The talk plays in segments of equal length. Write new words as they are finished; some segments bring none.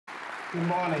Good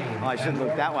morning. I shouldn't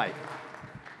look that way.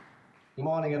 Good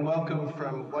morning and welcome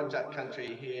from Adjunct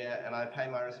country here, and I pay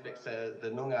my respects to the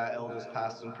Noongar elders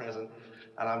past and present.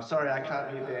 And I'm sorry I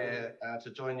can't be there to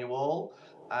join you all.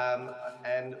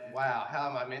 And wow, how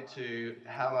am I meant to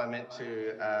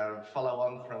follow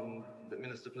on from the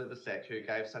Minister Plibersek, who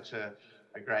gave such a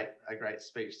great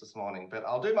speech this morning? But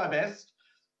I'll do my best.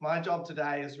 My job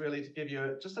today is really to give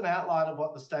you just an outline of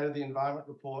what the State of the Environment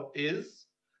report is.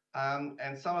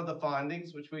 And some of the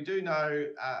findings, which we do know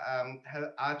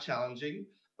are challenging,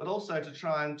 but also to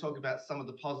try and talk about some of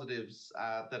the positives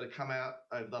that have come out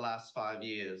over the last 5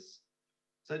 years.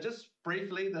 So just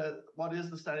briefly, what is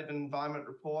the State of the Environment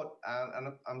report?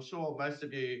 And I'm sure most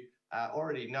of you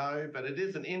already know, but it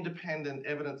is an independent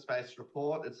evidence-based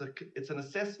report. It's an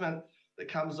assessment that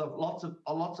comes of lots of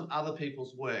other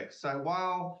people's work. So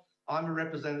while I'm a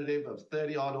representative of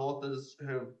 30-odd authors who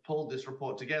have pulled this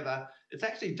report together, it's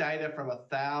actually data from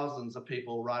thousands of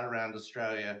people right around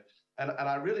Australia. And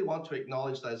I really want to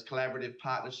acknowledge those collaborative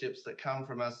partnerships that come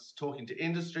from us talking to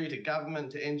industry, to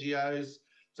government, to NGOs,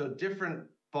 to different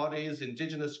bodies,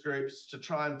 Indigenous groups, to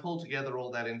try and pull together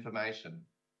all that information.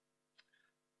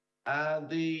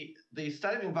 The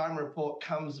State of the Environment report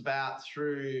comes about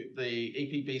through the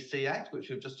EPBC Act, which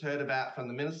we've just heard about from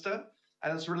the Minister,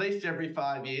 and it's released every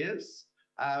 5 years.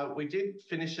 We did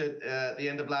finish it at the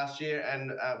end of last year,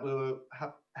 and we were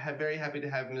very happy to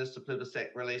have Minister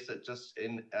Plibersek release it just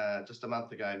a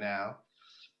month ago now.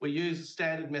 We use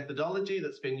standard methodology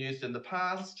that's been used in the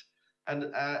past,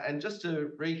 and just to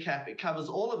recap, it covers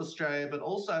all of Australia, but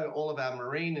also all of our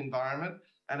marine environment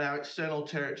and our external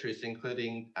territories,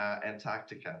 including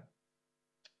Antarctica.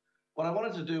 What I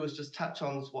wanted to do was just touch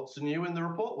on what's new in the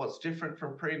report, what's different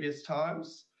from previous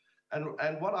times.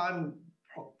 And what I'm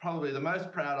probably the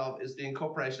most proud of is the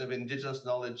incorporation of Indigenous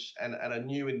knowledge and a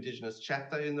new Indigenous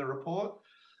chapter in the report.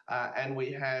 And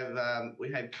we had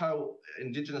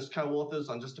Indigenous co-authors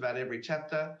on just about every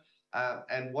chapter,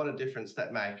 and what a difference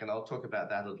that makes. And I'll talk about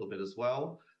that a little bit as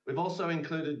well. We've also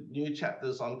included new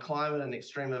chapters on climate and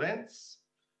extreme events.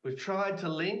 We've tried to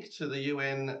link to the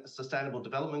UN Sustainable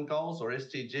Development Goals, or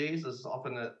SDGs, as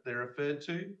often they're referred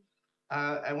to.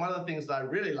 And one of the things that I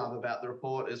really love about the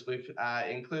report is we've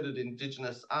included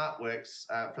Indigenous artworks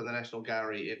from the National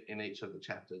Gallery in each of the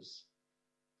chapters.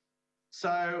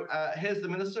 So here's the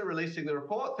Minister releasing the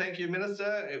report. Thank you,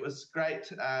 Minister. It was great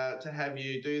to have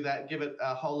you do that, give it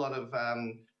a whole lot of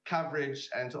coverage,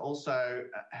 and to also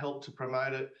help to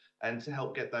promote it and to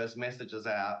help get those messages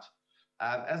out.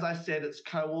 As I said, it's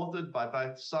co-authored by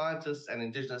both scientists and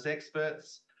Indigenous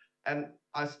experts. And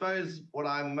I suppose what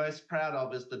I'm most proud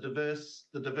of is the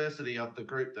diversity of the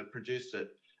group that produced it.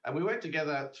 And we worked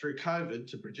together through COVID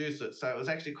to produce it, so it was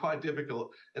actually quite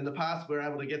difficult. In the past, we were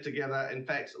able to get together. In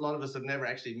fact, a lot of us have never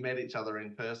actually met each other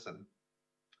in person.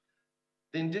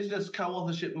 The Indigenous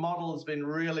co-authorship model has been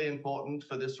really important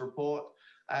for this report,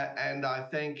 and I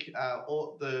thank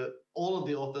all of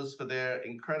the authors for their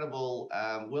incredible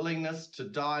willingness to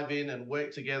dive in and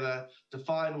work together to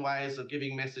find ways of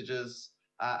giving messages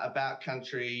about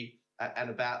country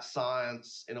and about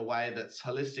science in a way that's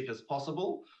holistic as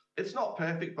possible. It's not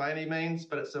perfect by any means,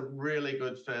 but it's a really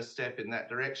good first step in that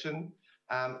direction.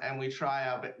 And we tried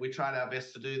our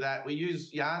best to do that. We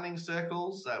use yarning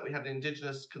circles. We had an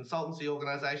Indigenous consultancy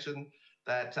organisation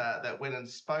that went and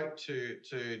spoke to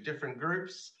different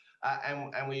groups,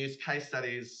 and we used case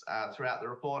studies throughout the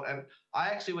report. And I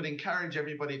actually would encourage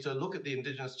everybody to look at the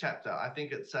Indigenous chapter. I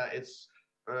think it's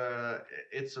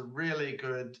a really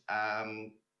good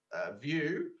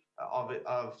view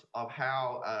of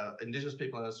how Indigenous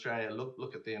people in Australia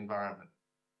look at the environment.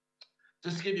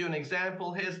 Just to give you an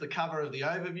example, here's the cover of the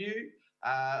overview,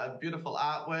 a beautiful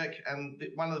artwork. And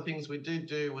one of the things we did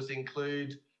do was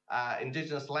include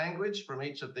Indigenous language from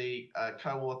each of the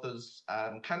co-authors'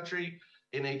 country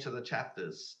in each of the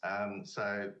chapters.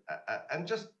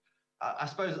 I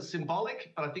suppose it's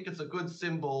symbolic, but I think it's a good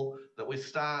symbol that we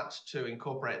start to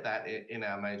incorporate that in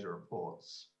our major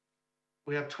reports.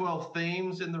 We have 12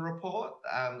 themes in the report.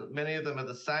 Many of them are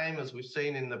the same as we've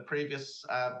seen in the previous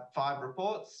 5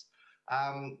 reports.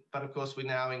 But of course, we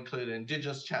now include an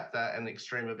Indigenous chapter and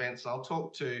extreme events. And I'll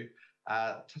talk to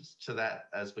that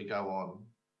as we go on.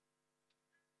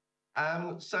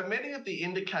 So many of the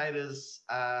indicators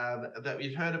that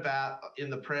we've heard about in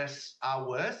the press are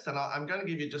worse. And I'm going to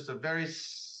give you just a very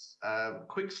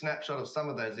quick snapshot of some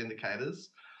of those indicators.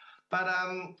 But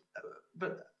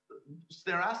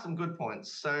there are some good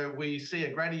points. So we see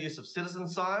a greater use of citizen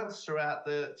science throughout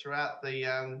the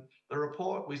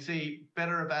report. We see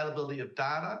better availability of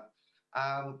data.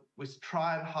 We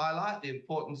try and highlight the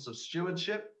importance of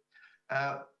stewardship.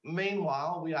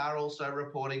 Meanwhile, we are also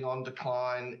reporting on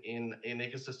decline in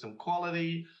ecosystem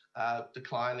quality,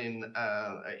 decline in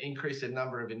increase in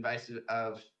number of invasive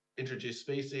introduced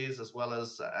species, as well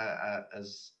as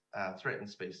threatened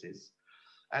species.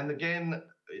 And again,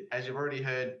 as you've already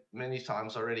heard many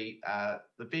times already,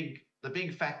 the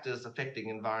big factors affecting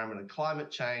environment are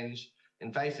climate change,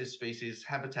 invasive species,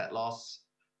 habitat loss,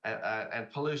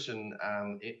 and pollution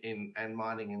and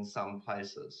mining in some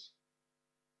places.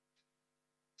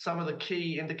 Some of the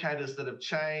key indicators that have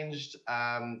changed,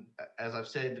 as I've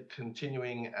said,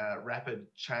 continuing rapid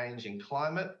change in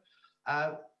climate.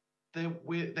 There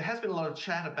has been a lot of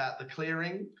chat about the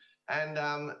clearing, and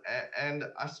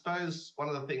I suppose one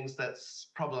of the things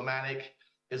that's problematic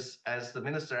is, as the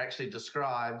Minister actually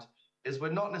described, is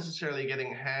we're not necessarily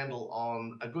getting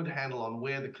a good handle on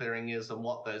where the clearing is and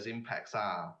what those impacts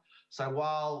are. So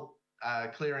while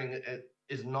clearing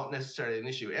is not necessarily an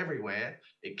issue everywhere,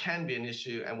 it can be an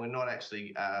issue, and we're not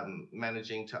actually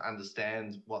managing to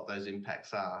understand what those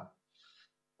impacts are.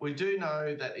 We do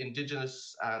know that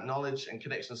Indigenous knowledge and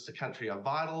connections to country are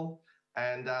vital,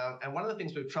 and one of the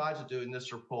things we've tried to do in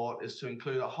this report is to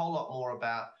include a whole lot more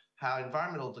about how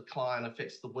environmental decline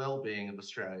affects the well-being of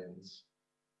Australians.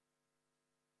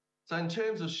 So in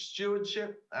terms of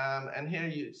stewardship, and here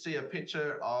you see a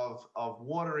picture of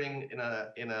watering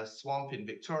in a swamp in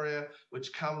Victoria,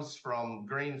 which comes from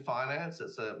Green Finance.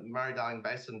 It's a Murray-Darling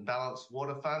Basin Balanced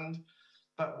Water Fund.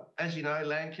 But as you know,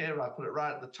 Landcare, I put it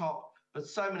right at the top, but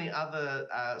so many other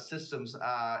systems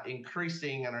are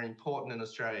increasing and are important in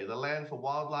Australia. The Land for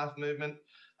Wildlife movement,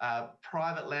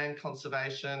 private land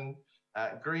conservation,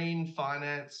 green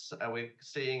finance, we're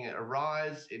seeing a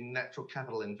rise in natural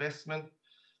capital investment,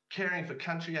 caring for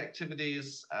country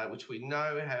activities, which we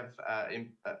know have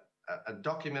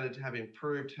documented to have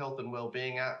improved health and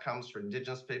wellbeing outcomes for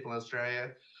Indigenous people in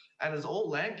Australia. And as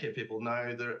all Landcare people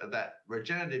know, that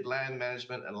regenerative land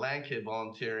management and Landcare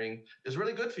volunteering is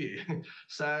really good for you.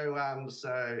 So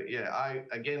yeah,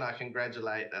 I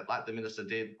congratulate, like the Minister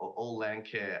did, all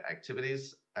Landcare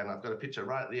activities. And I've got a picture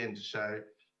right at the end to show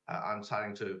I'm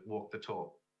starting to walk the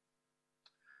talk.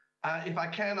 If I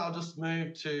can, I'll just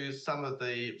move to some of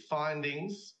the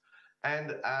findings. And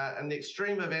the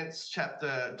extreme events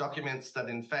chapter documents that,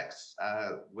 in fact,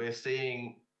 we're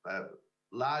seeing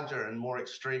larger and more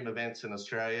extreme events in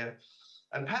Australia.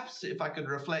 And perhaps if I could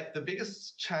reflect, the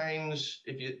biggest change,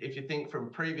 if you think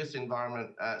from previous state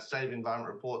of environment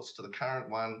reports to the current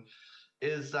one,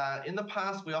 is in the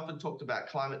past we often talked about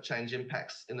climate change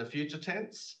impacts in the future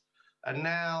tense. And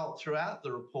now, throughout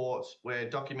the report, we're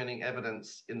documenting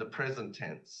evidence in the present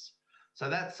tense. So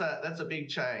that's a big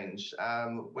change.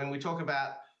 When we talk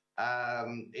about,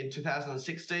 in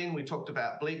 2016, we talked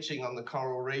about bleaching on the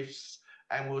coral reefs,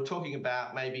 and we were talking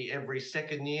about maybe every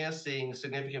second year seeing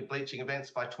significant bleaching events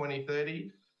by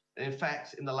 2030. And in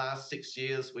fact, in the last 6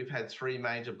 years, we've had 3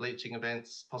 major bleaching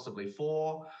events, possibly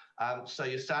 4. So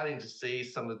you're starting to see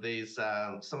some of these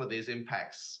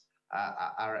impacts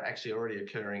are actually already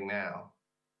occurring now.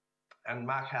 And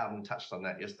Mark Howden touched on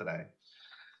that yesterday.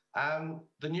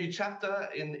 The new chapter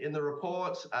in the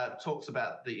report talks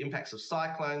about the impacts of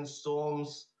cyclones,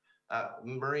 storms,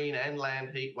 marine and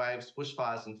land heat waves,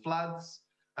 bushfires and floods.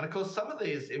 And of course, some of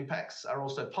these impacts are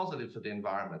also positive for the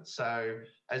environment. So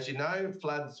as you know,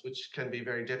 floods, which can be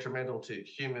very detrimental to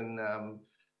human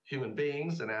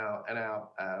beings and our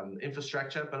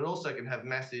infrastructure, but it also can have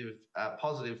massive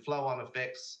positive flow-on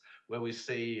effects where we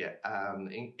see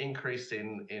increase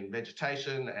in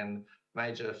vegetation and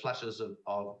major flushes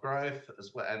of growth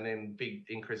as well, and then big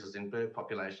increases in bird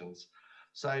populations.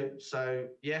 So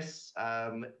yes,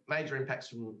 major impacts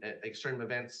from extreme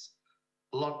events,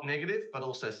 a lot negative, but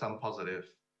also some positive.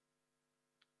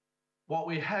 What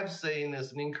we have seen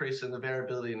is an increase in the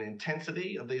variability and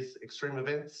intensity of these extreme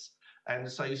events. And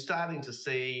so you're starting to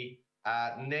see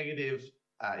negative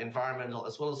environmental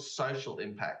as well as social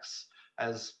impacts.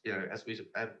 As you know,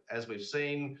 as we've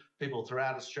seen, people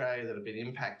throughout Australia that have been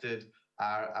impacted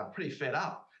are pretty fed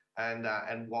up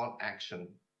and want action.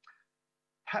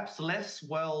 Perhaps less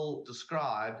well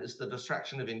described is the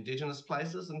destruction of Indigenous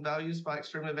places and values by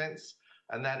extreme events,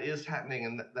 and that is happening,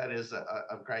 and that is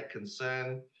a great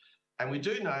concern. And we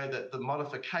do know that the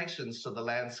modifications to the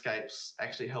landscapes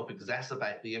actually help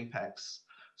exacerbate the impacts.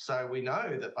 So we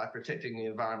know that by protecting the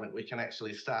environment, we can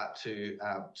actually start to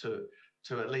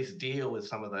at least deal with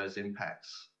some of those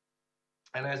impacts.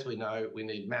 And as we know, we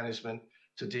need management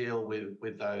to deal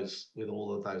with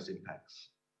all of those impacts.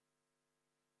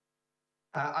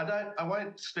 I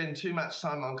won't spend too much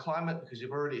time on climate because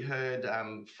you've already heard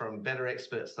from better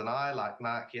experts than I, like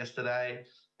Mark yesterday.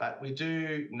 But we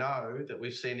do know that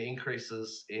we've seen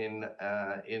increases in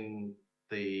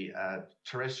the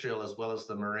terrestrial as well as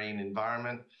the marine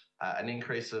environment, an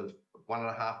increase of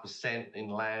 1.5% in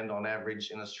land on average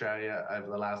in Australia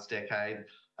over the last decade,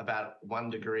 about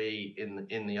 1 degree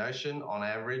in the ocean on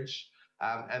average.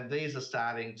 And these are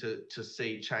starting to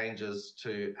see changes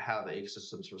to how the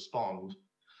ecosystems respond.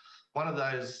 One of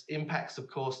those impacts, of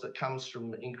course, that comes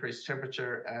from increased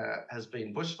temperature has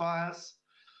been bushfires.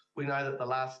 We know that the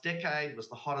last decade was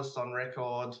the hottest on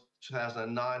record,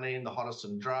 2019, the hottest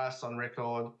and driest on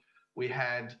record. We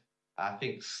had, I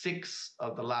think, 6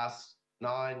 of the last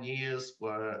 9 years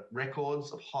were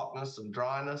records of hotness and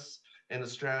dryness in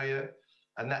Australia,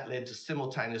 and that led to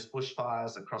simultaneous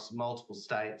bushfires across multiple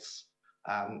states.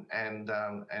 And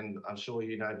I'm sure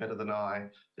you know better than I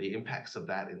the impacts of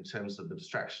that in terms of the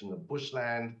destruction of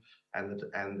bushland and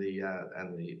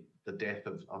the death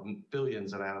of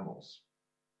billions of animals.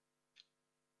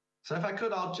 So if I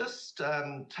could, I'll just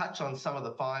touch on some of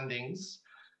the findings.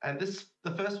 And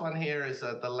the first one here is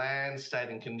the land state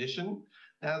and condition.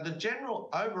 Now, the general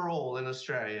overall in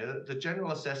Australia, the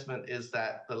general assessment is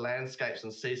that the landscapes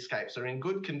and seascapes are in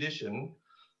good condition.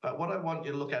 But what I want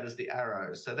you to look at is the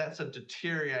arrows. So that's a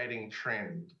deteriorating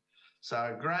trend.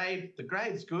 So the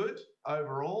grade's good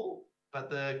overall, but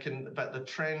the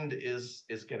trend is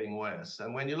getting worse.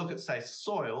 And when you look at, say,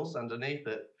 soils underneath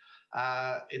it,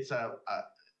 it's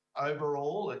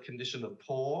overall a condition of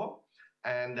poor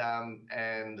and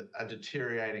a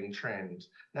deteriorating trend.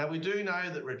 Now, we do know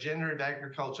that regenerative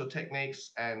agricultural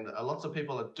techniques and lots of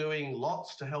people are doing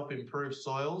lots to help improve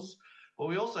soils, but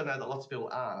we also know that lots of people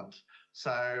aren't.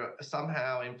 So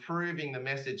somehow improving the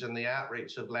message and the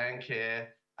outreach of Landcare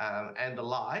and the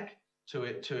like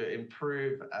to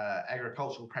improve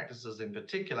agricultural practices in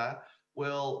particular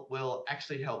will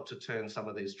actually help to turn some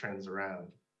of these trends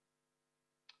around.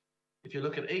 If you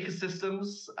look at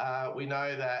ecosystems, we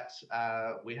know that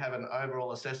we have an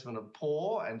overall assessment of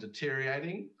poor and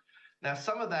deteriorating. Now,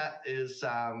 some of that is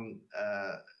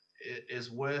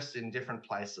worse in different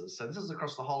places. So this is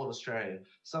across the whole of Australia.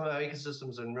 Some of our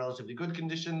ecosystems are in relatively good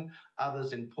condition,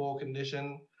 others in poor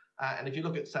condition. And if you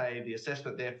look at, say, the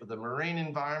assessment there for the marine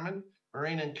environment,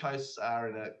 marine and coasts are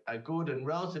in a good and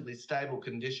relatively stable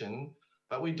condition,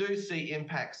 but we do see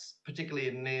impacts, particularly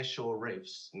in nearshore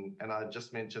reefs. And I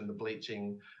just mentioned the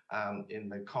bleaching in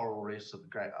the coral reefs of the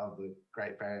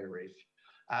Great Barrier Reef.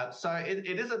 So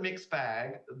it is a mixed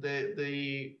bag.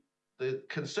 The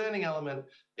concerning element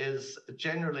is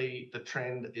generally the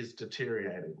trend is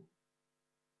deteriorating.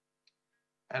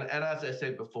 And as I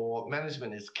said before,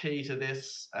 management is key to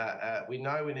this. We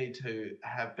know we need to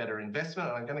have better investment,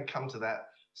 and I'm going to come to that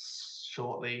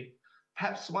shortly.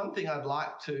 Perhaps one thing I'd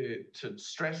like to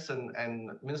stress, and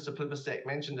Minister Plibersek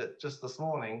mentioned it just this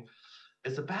morning,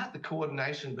 is about the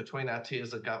coordination between our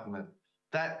tiers of government.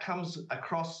 That comes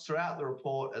across throughout the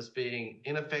report as being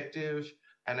ineffective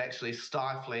and actually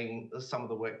stifling some of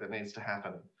the work that needs to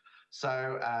happen.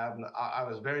 So I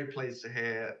was very pleased to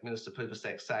hear Minister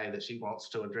Plibersek say that she wants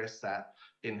to address that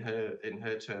in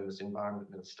her term as Environment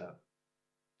Minister.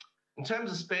 In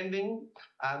terms of spending,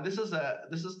 this is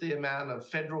the amount of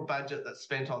federal budget that's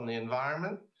spent on the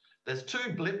environment. There's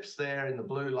 2 blips there in the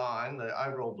blue line, the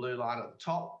overall blue line at the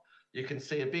top. You can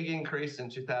see a big increase in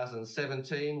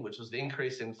 2017, which was the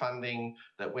increase in funding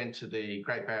that went to the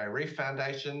Great Barrier Reef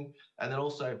Foundation, and then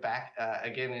also back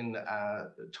again in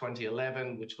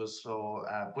 2011, which was for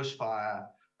bushfire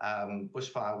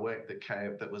work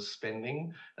that was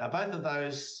spending. Now, both of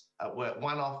those were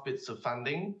one-off bits of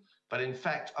funding, but in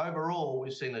fact, overall,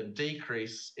 we've seen a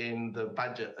decrease in the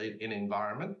budget in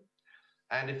environment.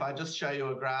 And if I just show you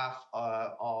a graph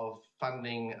of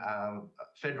funding,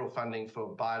 federal funding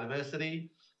for biodiversity,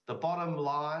 the bottom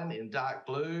line in dark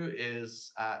blue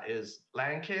is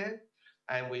Landcare,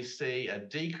 and we see a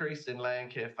decrease in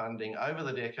Landcare funding over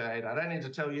the decade. I don't need to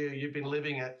tell you, you've been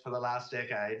living it for the last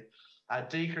decade. A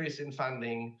decrease in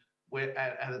funding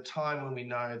at a time when we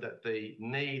know that the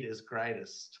need is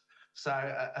greatest. So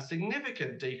a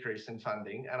significant decrease in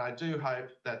funding, and I do hope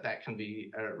that that can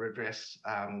be redressed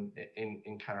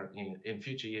in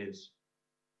future years.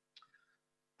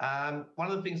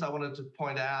 One of the things I wanted to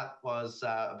point out was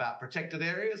about protected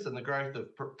areas and the growth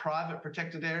of private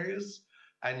protected areas.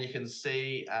 And you can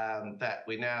see that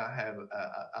we now have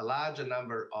a larger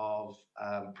number of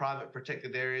private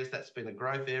protected areas. That's been a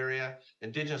growth area.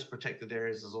 Indigenous protected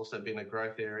areas has also been a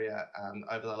growth area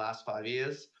over the last 5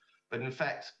 years. But in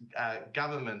fact,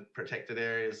 government protected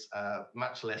areas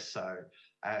much less so,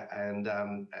 and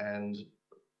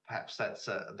perhaps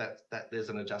that there's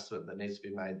an adjustment that needs to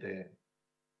be made there.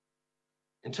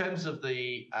 In terms of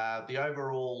the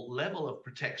overall level of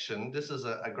protection, this is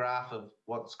a graph of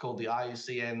what's called the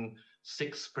IUCN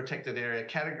 6 protected area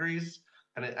categories,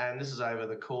 and this is over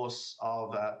the course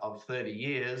of 30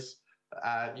 years.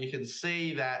 You can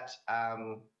see that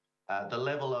the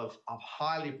level of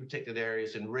highly protected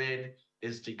areas in red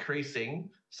is decreasing.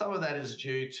 Some of that is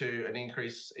due to an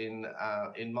increase in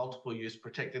multiple use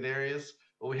protected areas,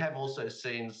 but we have also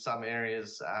seen some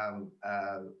areas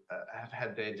have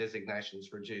had their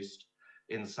designations reduced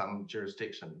in some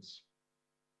jurisdictions.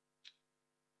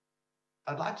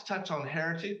 I'd like to touch on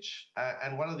heritage,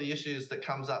 and one of the issues that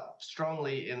comes up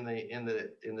strongly in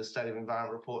the State of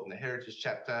Environment report in the heritage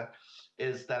chapter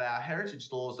is that our heritage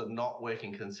laws are not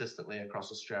working consistently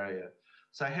across Australia.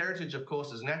 So heritage, of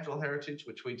course, is natural heritage,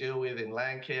 which we deal with in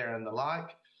Landcare and the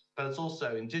like, but it's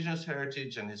also Indigenous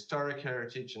heritage and historic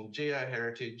heritage and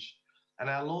geo-heritage. And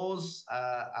our laws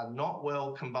are not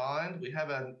well combined. We have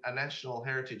a national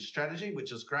heritage strategy,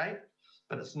 which is great,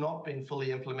 but it's not been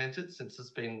fully implemented since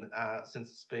it's been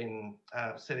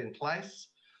set in place.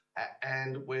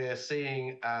 And we're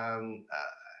seeing an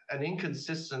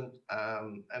inconsistent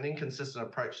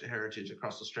approach to heritage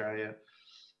across Australia.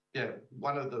 You know,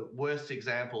 one of the worst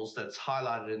examples that's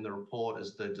highlighted in the report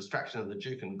is the destruction of the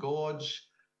Juukan Gorge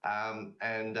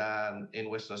in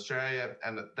Western Australia,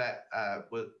 and that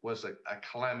was a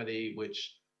calamity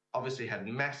which obviously had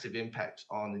massive impact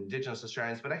on Indigenous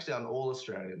Australians, but actually on all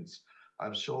Australians.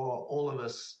 I'm sure all of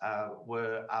us are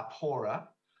poorer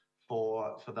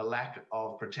for the lack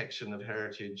of protection of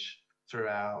heritage through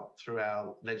our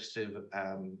legislative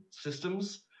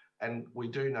systems, and we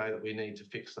do know that we need to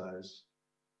fix those.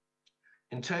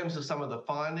 In terms of some of the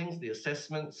findings, the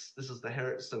assessments, this is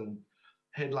some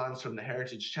headlines from the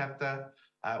heritage chapter.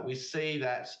 We see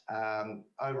that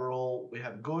overall we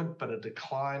have good but a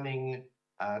declining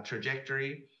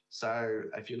trajectory. So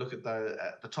if you look at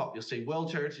the top, you'll see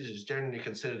World Heritage is generally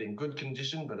considered in good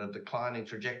condition, but a declining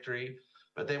trajectory.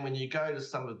 But then when you go to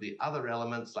some of the other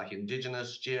elements like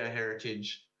Indigenous,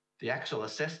 geo-heritage, the actual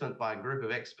assessment by a group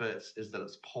of experts is that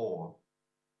it's poor.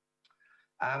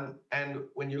 And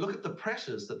when you look at the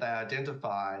pressures that they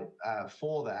identify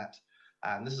for that,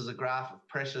 this is a graph of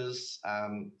pressures.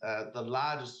 The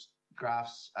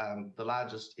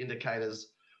largest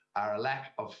indicators are a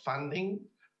lack of funding.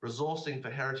 Resourcing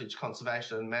for heritage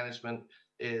conservation and management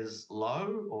is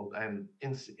low and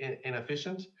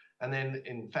inefficient. And then,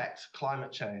 in fact,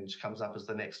 climate change comes up as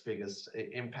the next biggest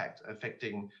impact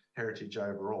affecting heritage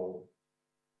overall.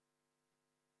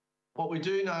 What we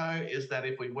do know is that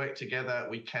if we work together,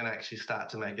 we can actually start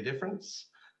to make a difference.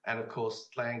 And of course,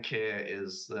 Landcare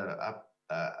is a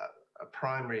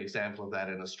primary example of that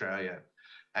in Australia.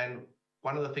 And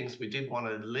one of the things we did want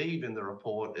to leave in the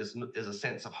report is a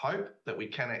sense of hope that we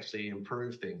can actually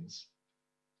improve things.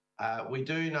 We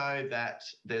do know that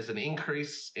there's an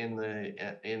increase in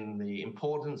the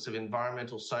importance of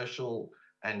environmental, social,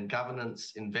 and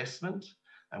governance investment.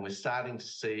 And we're starting to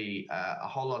see a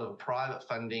whole lot of private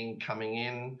funding coming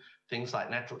in, things like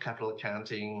natural capital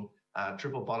accounting,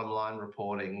 triple bottom line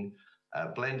reporting,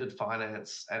 blended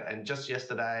finance. And just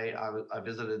yesterday, I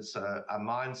visited a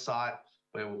mine site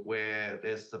where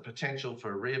there's the potential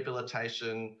for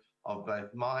rehabilitation of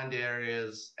both mined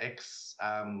areas,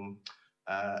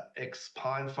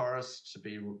 ex-pine forests to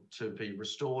be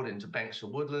restored into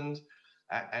Banksia woodland.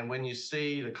 And when you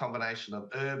see the combination of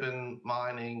urban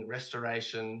mining,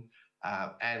 restoration,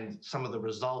 and some of the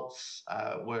results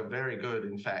were very good,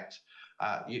 in fact,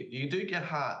 you do get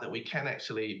heart that we can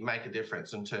actually make a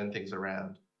difference and turn things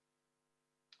around.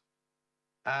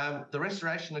 The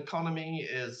restoration economy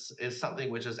is something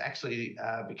which is actually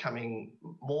becoming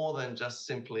more than just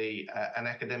simply an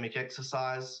academic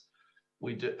exercise.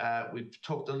 We've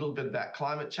talked a little bit about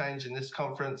climate change in this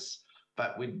conference,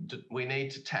 but we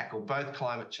need to tackle both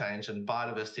climate change and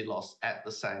biodiversity loss at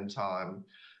the same time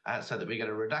so that we get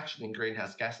a reduction in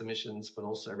greenhouse gas emissions, but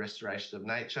also restoration of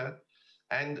nature.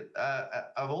 And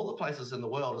of all the places in the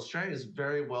world, Australia is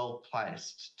very well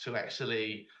placed to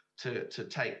actually to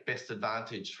take best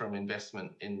advantage from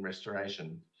investment in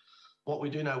restoration. What we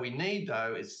do know we need,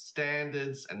 though, is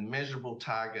standards and measurable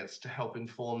targets to help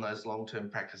inform those long-term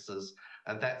practices,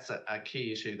 and that's a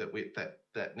key issue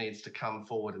that needs to come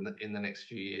forward in the next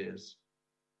few years.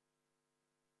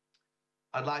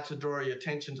 I'd like to draw your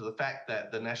attention to the fact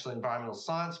that the National Environmental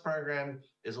Science Program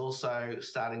is also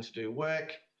starting to do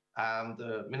work.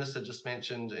 The Minister just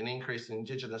mentioned an increase in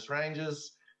Indigenous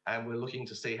ranges, and we're looking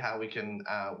to see how we can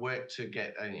work to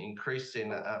get an increase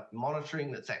in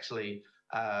monitoring that's actually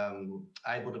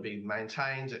able to be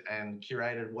maintained and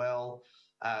curated well.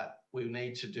 We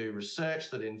need to do research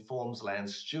that informs land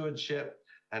stewardship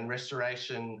and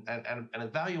restoration and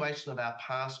evaluation of our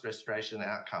past restoration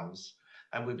outcomes.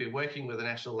 And we've been working with the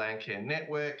National Landcare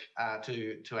Network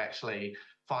to actually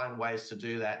find ways to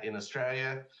do that in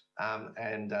Australia.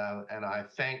 And I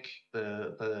thank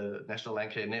the National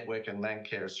Landcare Network and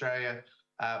Landcare Australia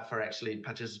for actually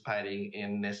participating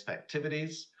in NESP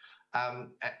activities.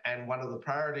 And one of the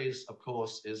priorities, of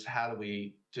course, is how do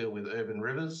we deal with urban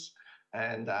rivers?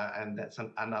 And that's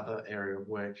another area of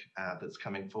work that's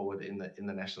coming forward in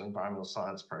the National Environmental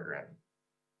Science Program.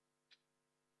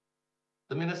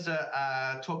 The Minister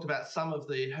talked about some of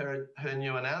her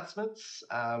new announcements.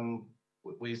 The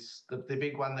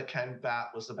big one that came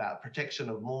about was about protection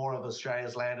of more of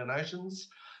Australia's land and oceans.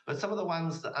 But some of the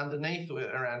ones that underneath were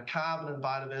around carbon and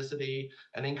biodiversity,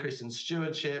 an increase in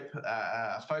stewardship,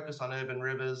 a focus on urban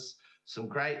rivers, some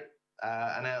great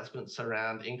announcements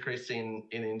around increasing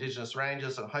in Indigenous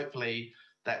ranges, and hopefully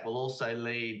that will also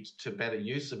lead to better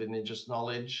use of Indigenous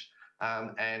knowledge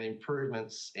and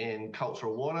improvements in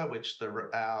cultural water, which the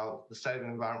State of the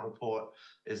Environment report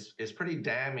is pretty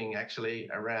damning actually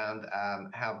around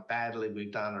how badly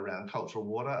we've done around cultural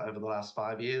water over the last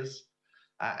 5 years,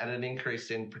 and an increase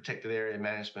in protected area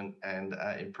management and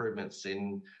improvements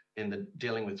in the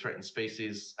dealing with threatened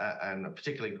species, and I'm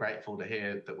particularly grateful to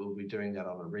hear that we'll be doing that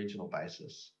on a regional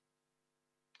basis.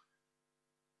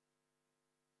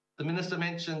 The Minister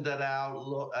mentioned that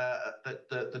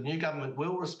the new government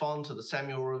will respond to the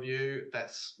Samuel Review.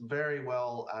 That's very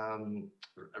well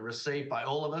received by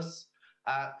all of us.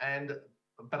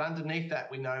 But underneath that,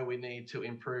 we know we need to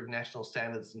improve national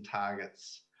standards and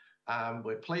targets.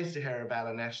 We're pleased to hear about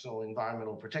a National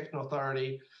Environmental Protection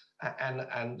Authority.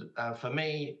 And for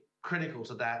me, critical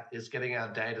to that is getting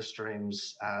our data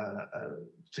streams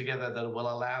together that will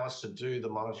allow us to do the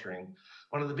monitoring.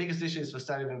 One of the biggest issues for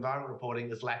State of Environment reporting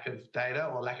is lack of data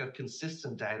or lack of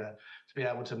consistent data to be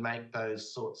able to make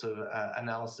those sorts of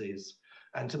analyses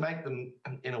and to make them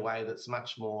in a way that's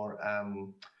much more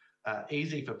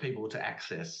easy for people to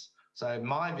access. So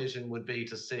my vision would be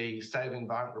to see State of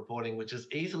Environment reporting, which is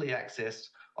easily accessed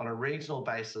on a regional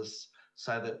basis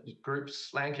so that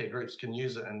landcare groups can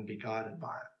use it and be guided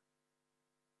by it.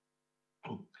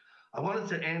 I wanted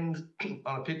to end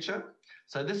on a picture.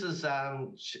 So this is a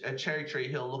Cherry Tree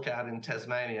Hill lookout in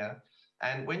Tasmania.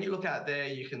 And when you look out there,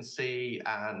 you can see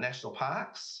national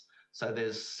parks. So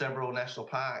there's several national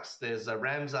parks. There's a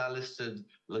Ramsar listed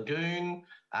lagoon.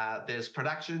 There's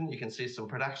production. You can see some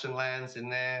production lands in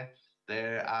there.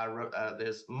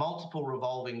 There's multiple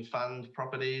revolving fund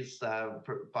properties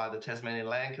by the Tasmanian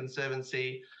Land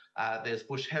Conservancy. There's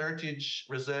bush heritage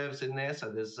reserves in there. So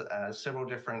there's several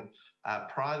different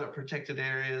private protected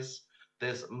areas.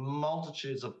 There's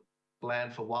multitudes of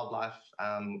land for wildlife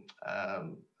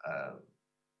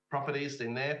properties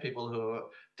in there, people who are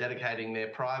dedicating their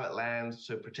private land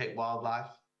to protect wildlife.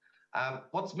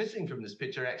 What's missing from this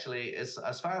picture actually is,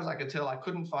 as far as I can tell, I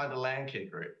couldn't find a landcare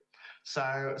group.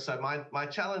 So my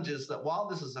challenge is that while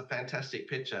this is a fantastic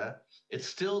picture, it's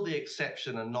still the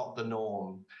exception and not the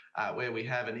norm, where we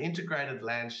have an integrated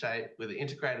landscape with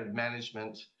integrated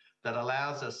management that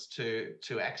allows us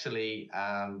to actually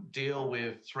deal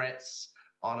with threats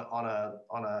on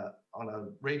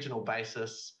a regional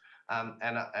basis.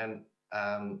 And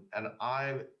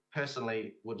I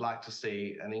personally would like to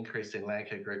see an increase in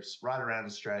landcare groups right around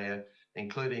Australia,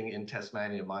 including in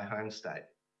Tasmania, my home state.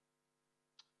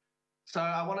 So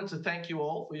I wanted to thank you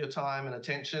all for your time and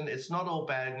attention. It's not all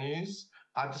bad news.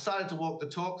 I've decided to walk the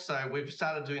talk, so we've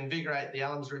started to invigorate the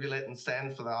Allens Rivulet and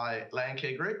Sandfly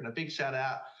Landcare Group, and a big shout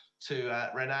out to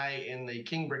Renee in the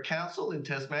Kingborough Council in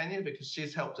Tasmania, because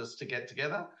she's helped us to get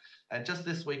together. And just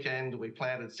this weekend, we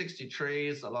planted 60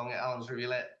 trees along Allens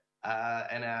Rivulet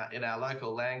in our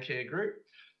local Landcare group.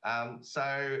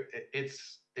 So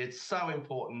it's so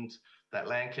important that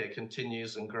Landcare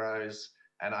continues and grows.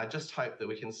 And I just hope that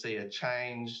we can see a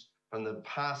change from the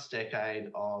past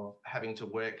decade of having to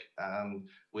work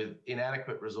with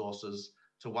inadequate resources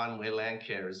to one where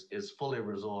Landcare is fully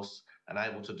resourced and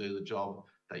able to do the job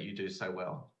that you do so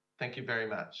well. Thank you very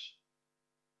much.